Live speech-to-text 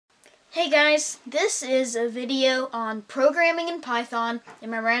Hey guys, this is a video on programming in Python in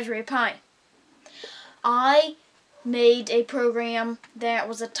my Raspberry Pi. I made a program that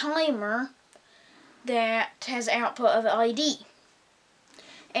was a timer that has output of LED.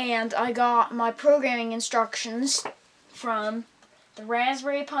 And I got my programming instructions from the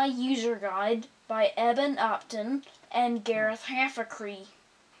Raspberry Pi User Guide by Eben Upton and Gareth Halfacree.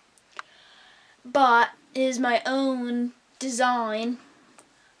 But it is my own design.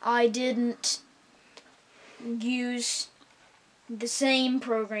 I didn't use the same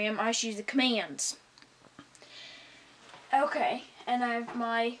program, I just used the commands. Okay, and I have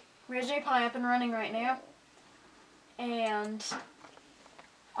my Raspberry Pi up and running right now. And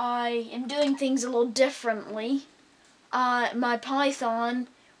I am doing things a little differently. My Python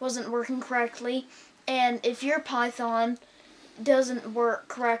wasn't working correctly, and if your Python doesn't work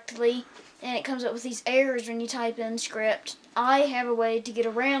correctly and it comes up with these errors when you type in script, I have a way to get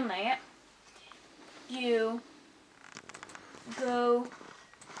around that. You go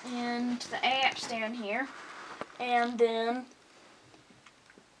into the apps down here and then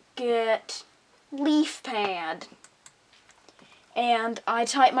get LeafPad, and I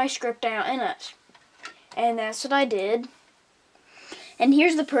type my script out in it, and that's what I did. And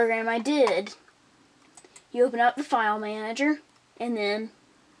here's the program I did. You open up the file manager, and then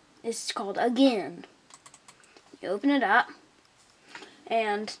it's called again. You open it up,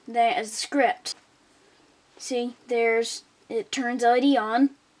 and that is the script. See, it turns LED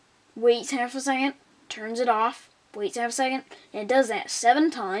on, waits half a second, turns it off, waits half a second, and it does that 7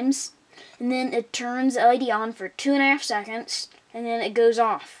 times, and then it turns LED on for 2.5 seconds, and then it goes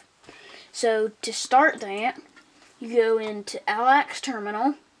off. So to start that, you go into LX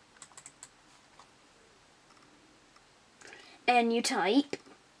terminal, and you type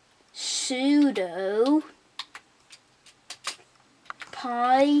sudo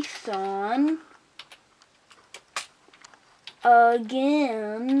python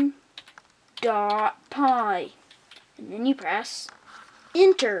again .py, and then you press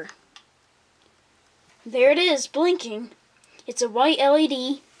enter. There it is, blinking. It's a white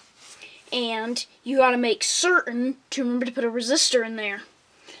LED, and you gotta make certain to remember to put a resistor in there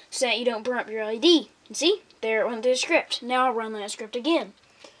so that you don't burn up your LED. And see, there it went through the script. Now I'll run that script again.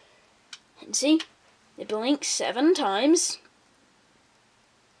 And see, it blinks 7 times,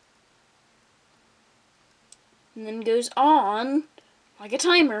 and then goes on like a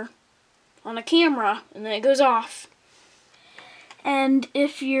timer on a camera, and then it goes off. And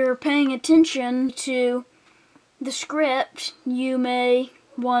if you're paying attention to the script, you may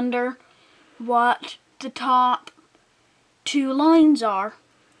wonder what the top 2 lines are.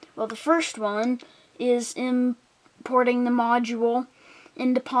 Well, the first one is importing the module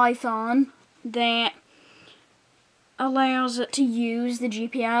into Python that allows it to use the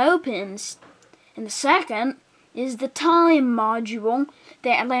GPIO pins. And the second is the time module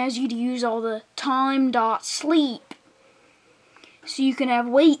that allows you to use all the time.sleep. So you can have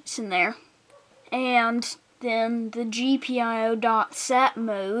weights in there. And then the GPIO.set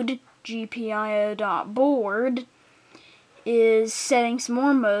mode, GPIO.board, is setting some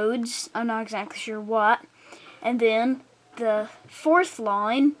more modes. I'm not exactly sure what. And then the 4th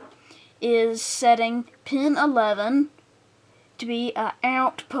line is setting pin 11 to be an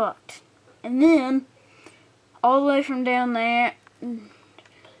output. And then all the way from down there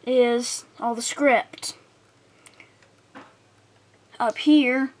is all the script. Up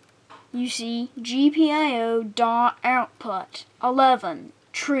here you see GPIO.output 11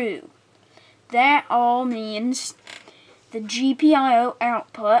 true. That all means the GPIO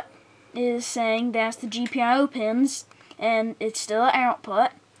output is saying that's the GPIO pins, and it's still an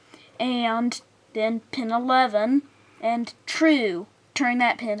output. And then pin 11 and true, turn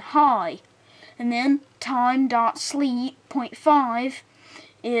that pin high. And then time.sleep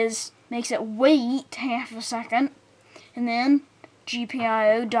 0.5 makes it wait half a second. And then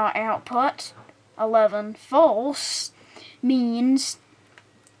GPIO.output 11 false means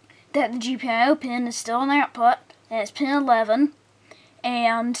that the GPIO pin is still an output, and it's pin 11,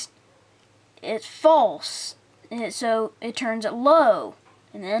 and it's false, and so it turns it low,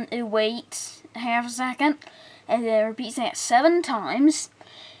 and then it waits half a second, and then it repeats that 7 times,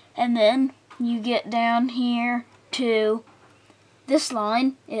 and then you get down here to this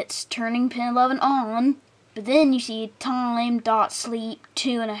line. It's turning pin 11 on, but then you see time.sleep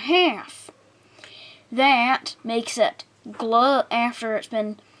 2.5. That makes it glow after it's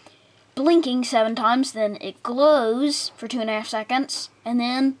been blinking 7 times, then it glows for 2.5 seconds, and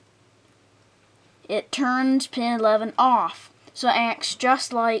then it turns pin 11 off. So it acts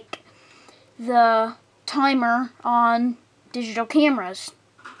just like the timer on digital cameras.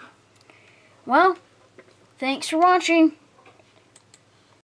 Well, thanks for watching.